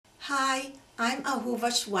Hi, I'm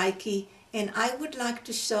Ahuva Shweiki and I would like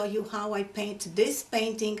to show you how I paint this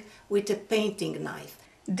painting with a painting knife.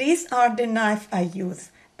 These are the knives I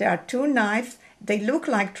use. There are two knives. They look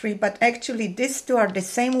like three, but actually these two are the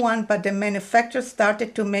same one, but the manufacturer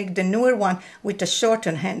started to make the newer one with a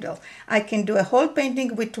shortened handle. I can do a whole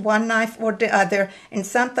painting with one knife or the other, and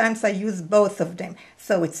sometimes I use both of them.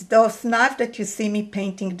 So it's those knives that you see me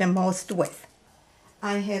painting the most with.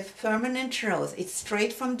 I have permanent rose. It's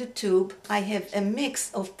straight from the tube. I have a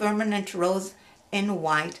mix of permanent rose and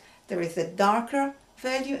white. There is a darker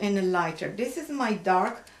value and a lighter. This is my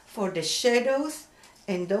dark for the shadows,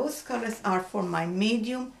 and those colors are for my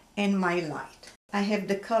medium and my light. I have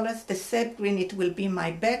the colors, the sap green, it will be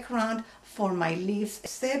my background for my leaves.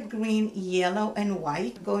 Sap green, yellow and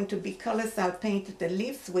white. Going to be colors I'll paint the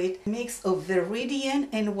leaves with. Mix of viridian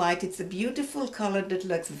and white. It's a beautiful color that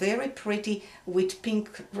looks very pretty with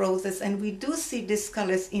pink roses, and we do see these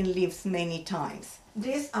colors in leaves many times.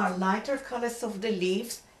 These are lighter colors of the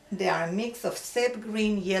leaves. They are a mix of sap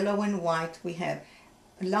green, yellow and white. We have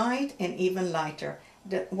light and even lighter.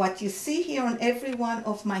 What you see here on every one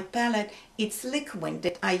of my palette, it's liquid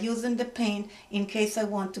that I use in the paint in case I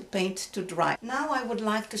want to paint to dry. Now I would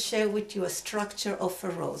like to share with you a structure of a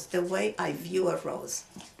rose, the way I view a rose.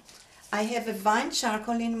 I have a vine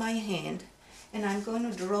charcoal in my hand and I'm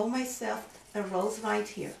going to draw myself a rose right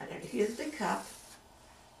here. Here's the cup,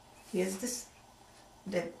 here's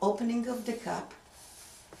the opening of the cup.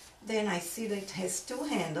 Then I see that it has two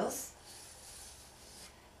handles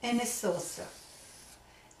and a saucer.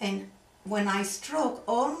 And when I stroke,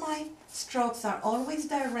 all my strokes are always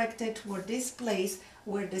directed toward this place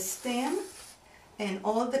where the stem and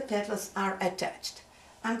all the petals are attached.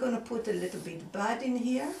 I'm going to put a little bit bud in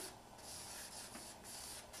here.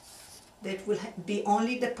 That will be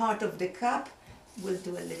only the part of the cup. We'll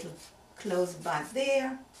do a little closed bud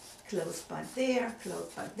there, closed bud there,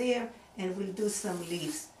 closed bud there, and we'll do some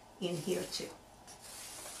leaves in here too.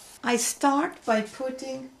 I start by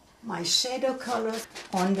putting my shadow colors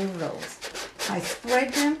on the rose. I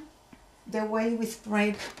spread them the way we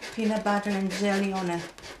spread peanut butter and jelly on a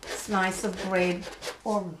slice of bread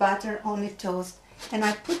or butter on a toast, and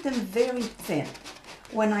I put them very thin.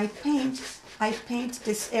 When I paint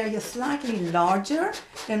this area slightly larger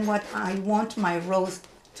than what I want my rose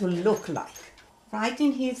to look like. Right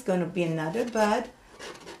in here is going to be another bud,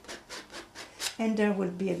 and there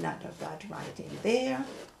will be another bud right in there,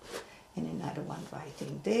 and another one right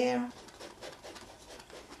in there.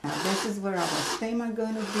 Now this is where our stem are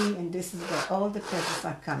going to be, and this is where all the petals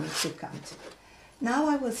are coming to. Now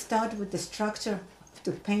I will start with the structure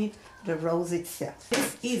to paint the rose itself.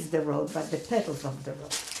 This is the rose, but the petals of the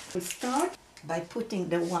rose. We start by putting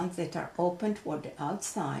the ones that are open toward the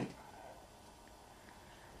outside.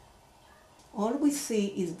 All we see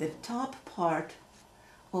is the top part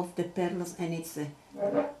of the petals, and it's a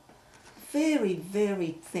very,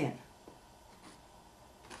 very thin.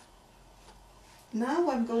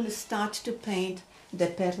 Now I'm going to start to paint the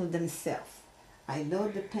petals themselves. I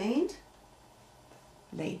load the paint,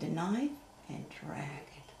 lay the knife, and drag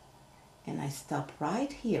it. And I stop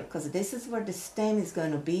right here, because this is where the stem is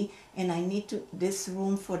going to be, and I need this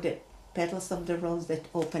room for the petals of the rose that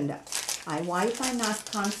opened up. I wipe my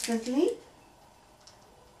knife constantly,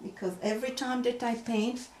 because every time that I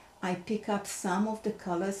paint, I pick up some of the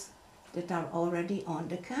colors that are already on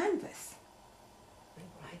the canvas.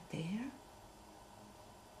 Right there.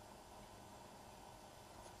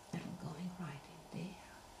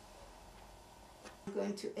 I'm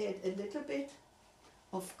going to add a little bit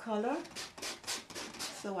of color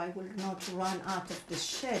so I will not run out of the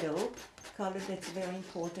shadow color. That's very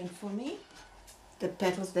important for me. The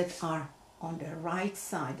petals that are on the right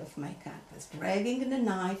side of my canvas, dragging the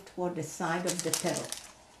knife toward the side of the petal.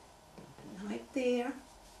 The knife there,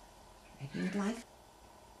 dragging like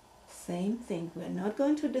same thing. We're not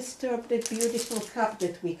going to disturb the beautiful cup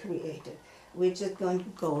that we created. We're just going to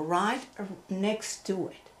go right next to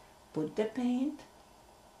it. Put the paint.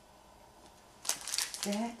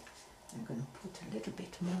 That. I'm going to put a little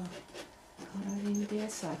bit more color in there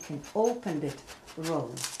so I can open that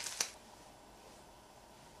rose.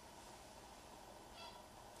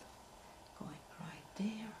 Going right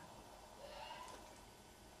there.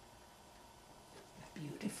 A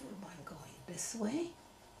beautiful one going this way.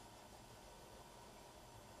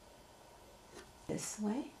 This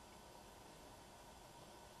way.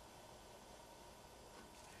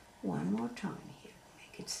 One more time here,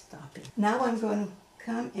 make it stop it. Now I'm going to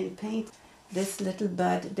come and paint this little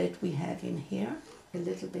bud that we have in here. A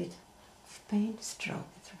little bit of paint, stroke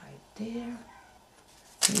it right there.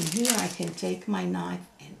 In here I can take my knife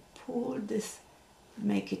and pull this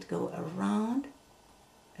make it go around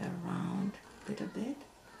a little bit,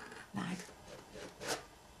 like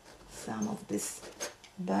some of these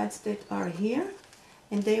buds that are here,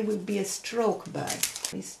 and they will be a stroke bud.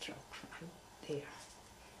 A stroke right there.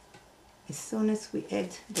 As soon as we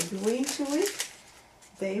add the green to it,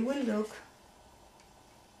 they will look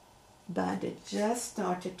bud that just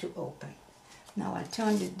started to open. Now I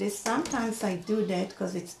turned it this. Sometimes I do that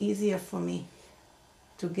because it's easier for me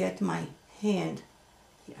to get my hand.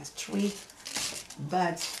 Yes, 3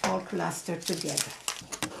 buds all clustered together.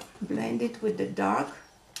 Blend it with the dark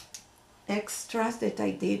extras that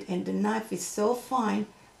I did, and the knife is so fine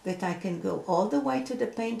that I can go all the way to the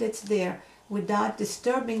paint that's there without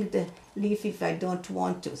disturbing the leaf if I don't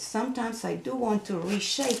want to. Sometimes I do want to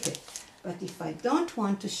reshape it, but if I don't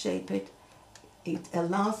want to shape it, it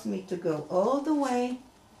allows me to go all the way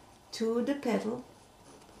to the petal,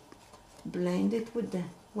 blend it with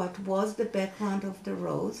what was the background of the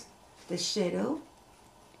rose, the shadow,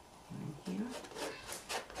 in here,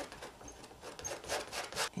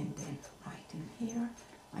 and then right in here.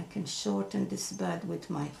 I can shorten this bud with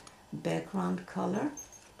my background color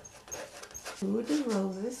to the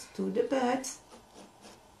roses, to the buds.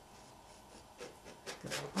 Go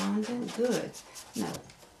around them, good. Now,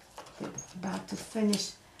 we're about to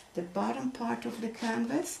finish the bottom part of the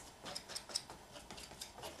canvas.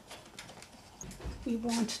 We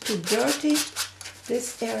want to dirty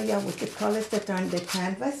this area with the colors that are on the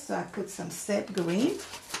canvas, so I put some sap green,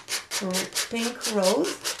 pink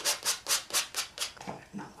rose.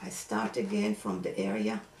 Now I start again from the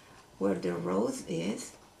area where the rose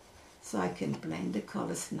is, so I can blend the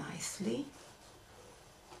colors nicely.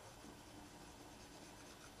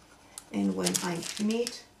 And when I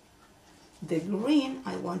meet the green,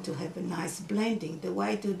 I want to have a nice blending. The way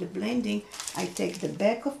I do the blending, I take the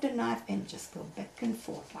back of the knife and just go back and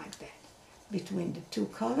forth like that between the 2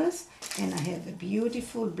 colors, and I have a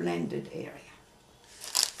beautiful blended area.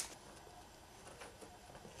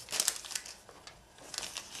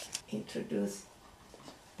 Introduce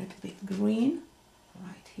a little bit green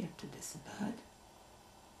right here to this bud.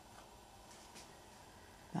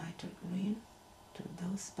 Lighter green to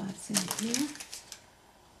those spots in here.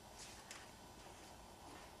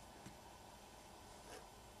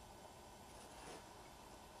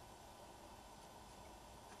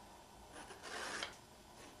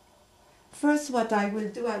 First, what I will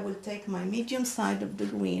do, I will take my medium side of the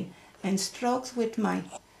green and strokes with my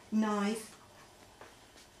knife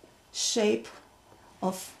shape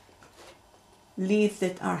of leaves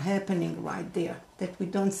that are happening right there, that we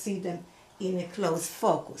don't see them in a close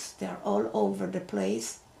focus. They're all over the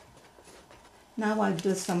place. Now I'll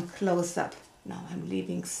do some close-up. Now I'm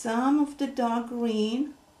leaving some of the dark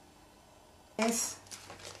green as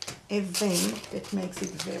a vein that makes it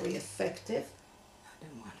very effective.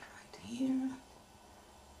 Another one right here,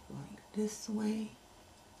 going this way.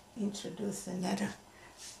 Introduce another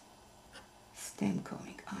stem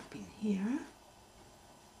coming up in here.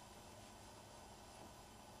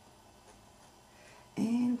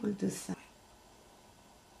 And we'll do some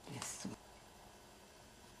this way,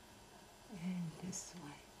 and this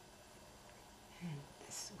way, and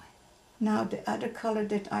this way. Now the other color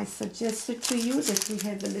that I suggested to you, that we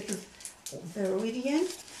have a little Viridian,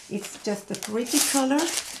 it's just a pretty color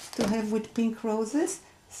to have with pink roses.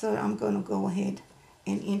 So I'm going to go ahead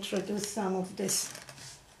and introduce some of these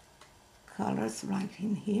colors right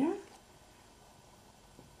in here,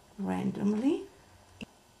 randomly.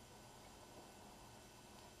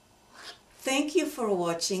 Thank you for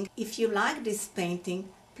watching. If you like this painting,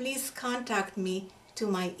 please contact me to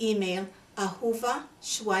my email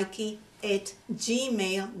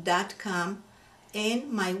ahuvashweiki@gmail.com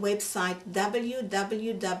and my website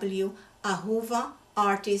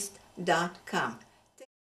www.ahuvaartist.com.